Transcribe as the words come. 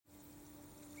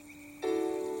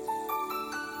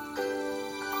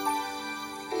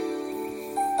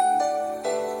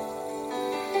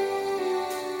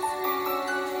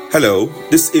Hello,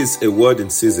 this is A Word in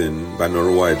Season by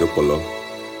Norua Edopolo.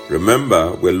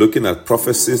 Remember, we're looking at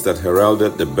prophecies that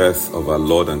heralded the birth of our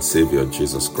Lord and Savior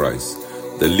Jesus Christ,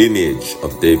 the lineage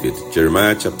of David,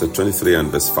 Jeremiah chapter 23 and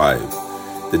verse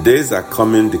 5. The days are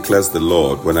coming, declares the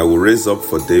Lord, when I will raise up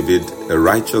for David a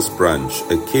righteous branch,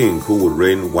 a king who will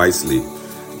reign wisely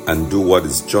and do what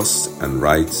is just and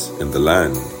right in the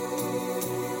land.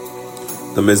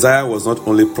 The Messiah was not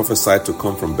only prophesied to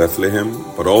come from Bethlehem,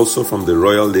 but also from the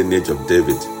royal lineage of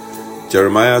David.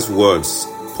 Jeremiah's words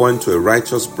point to a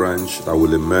righteous branch that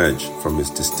will emerge from his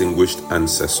distinguished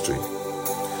ancestry.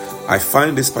 I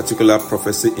find this particular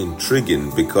prophecy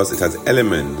intriguing because it has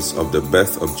elements of the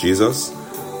birth of Jesus,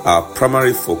 our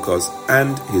primary focus,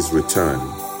 and his return.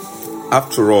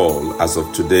 After all, as of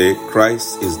today,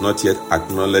 Christ is not yet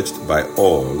acknowledged by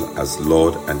all as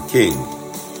Lord and King.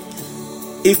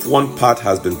 If one part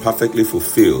has been perfectly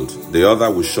fulfilled, the other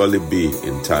will surely be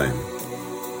in time.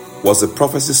 Was a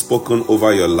prophecy spoken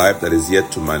over your life that is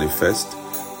yet to manifest?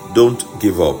 Don't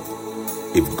give up.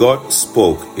 If God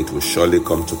spoke, it will surely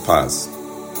come to pass.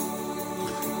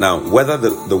 Now, whether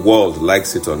the world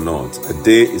likes it or not, a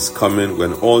day is coming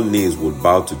when all knees will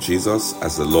bow to Jesus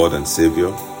as the Lord and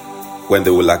Savior, when they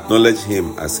will acknowledge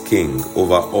him as King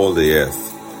over all the earth.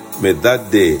 May that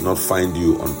day not find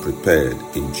you unprepared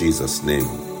in Jesus' name.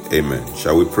 Amen.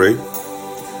 Shall we pray?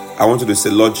 I want you to say,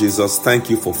 Lord Jesus,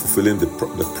 thank you for fulfilling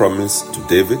the promise to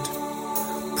David.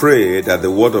 Pray that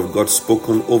the word of God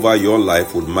spoken over your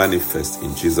life would manifest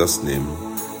in Jesus' name,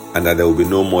 and that there will be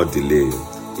no more delay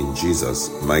in Jesus'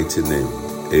 mighty name.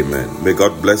 Amen. May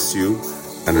God bless you,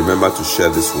 and remember to share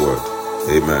this word.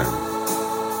 Amen.